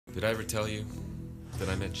Did I ever tell you that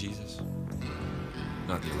I met Jesus?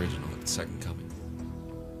 Not the original, but the second coming.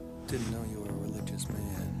 Didn't know you were a religious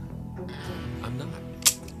man. I'm not.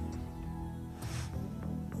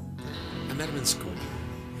 I met him in school.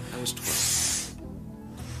 I was 12.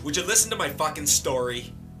 Would you listen to my fucking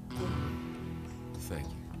story? Thank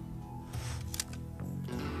you.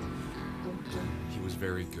 He was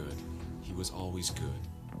very good. He was always good.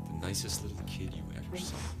 The nicest little kid you ever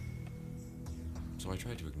saw. So I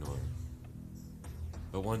tried to ignore him.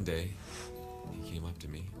 But one day, he came up to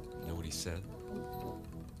me. You know what he said?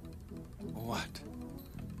 What?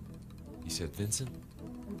 He said, "Vincent,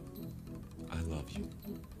 I love you."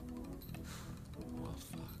 Well,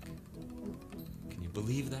 fuck. Can you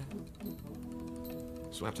believe that?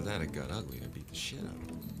 So after that, it got ugly. I beat the shit out of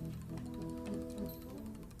him.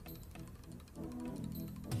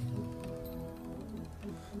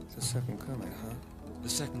 The second coming, huh? The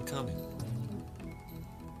second coming.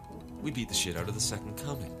 We beat the shit out of the second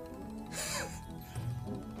coming.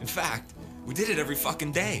 In fact, we did it every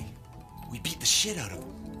fucking day. We beat the shit out of him.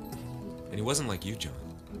 And he wasn't like you, John.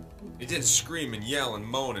 He didn't scream and yell and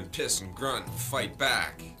moan and piss and grunt and fight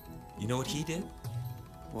back. You know what he did?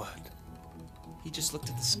 What? He just looked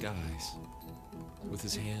at the skies with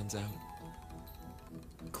his hands out,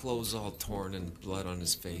 clothes all torn and blood on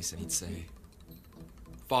his face, and he'd say,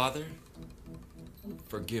 "Father,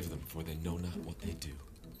 forgive them, for they know not what they do."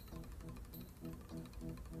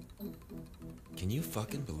 Can you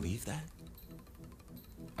fucking believe that?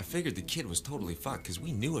 I figured the kid was totally fucked because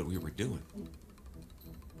we knew what we were doing.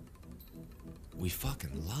 We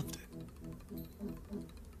fucking loved it.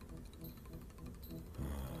 Oh,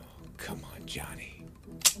 come on, Johnny.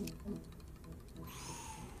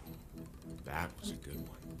 That was a good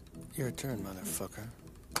one. Your turn, motherfucker.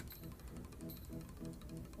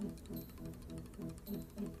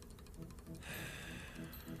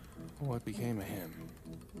 What became of him?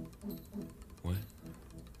 What?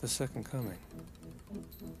 The second coming.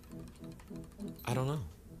 I don't know.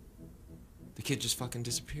 The kid just fucking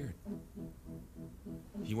disappeared.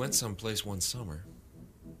 He went someplace one summer.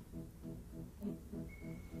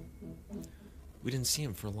 We didn't see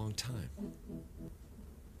him for a long time.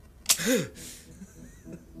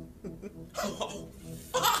 Oh,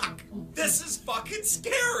 fuck! This is fucking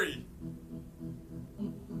scary!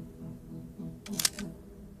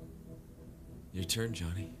 Your turn,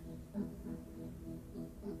 Johnny.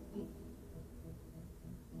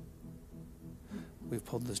 We've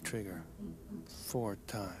pulled this trigger 4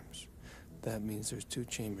 times. That means there's 2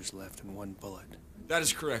 chambers left and 1 bullet. That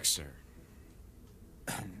is correct, sir.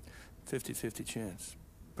 50-50 chance.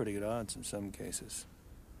 Pretty good odds in some cases.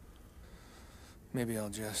 Maybe I'll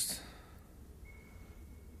just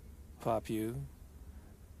pop you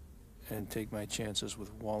and take my chances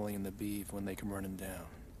with Wally and the Beeve when they come running down.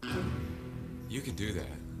 You could do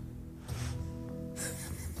that.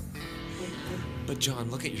 But John,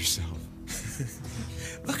 look at yourself.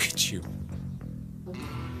 Look at you.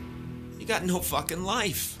 You got no fucking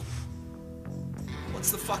life.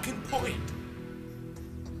 What's the fucking point?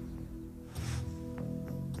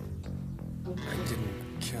 I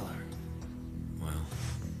didn't kill her. Well,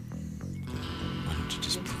 why don't you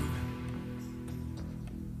just prove it?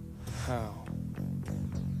 How?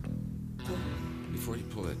 Before you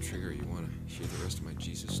pull that trigger, you want to hear the rest of my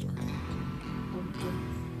Jesus story?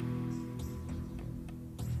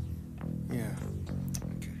 Yeah.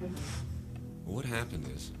 Okay. Well, what happened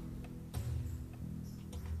is,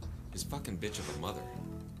 his fucking bitch of a mother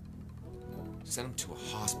sent him to a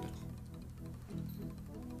hospital.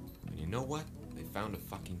 And you know what? They found a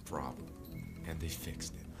fucking problem. And they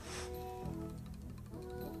fixed it.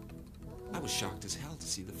 I was shocked as hell to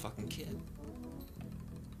see the fucking kid.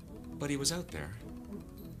 But he was out there.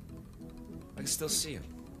 I can still see him,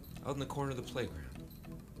 out in the corner of the playground.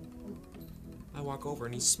 I walk over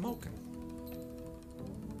and he's smoking.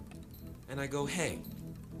 And I go, "Hey,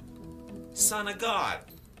 son of God,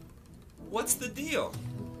 what's the deal?"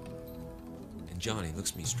 And Johnny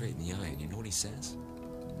looks me straight in the eye, and you know what he says?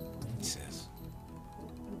 He says,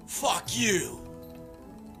 "Fuck you!"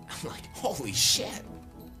 I'm like, holy shit.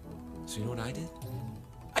 So you know what I did?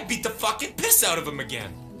 I beat the fucking piss out of him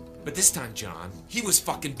again. But this time, John, he was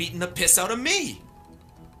fucking beating the piss out of me.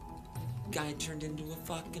 Guy turned into a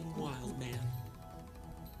fucking wild man.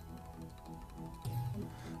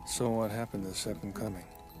 So what happened to the second coming?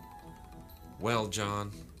 Well,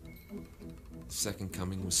 John, the second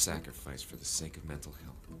coming was sacrificed for the sake of mental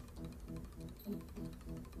health.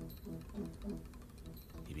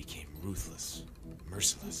 He became ruthless,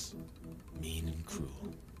 merciless, mean and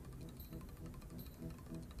cruel.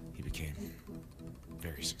 He became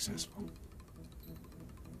very successful.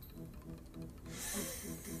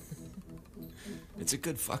 It's a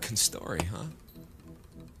good fucking story, huh?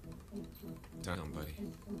 Down, buddy.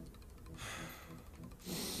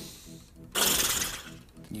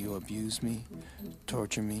 You abuse me,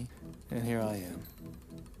 torture me, and here I am.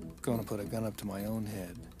 Gonna put a gun up to my own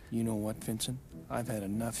head. You know what, Vincent? I've had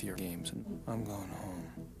enough of your games, and I'm going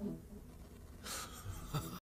home.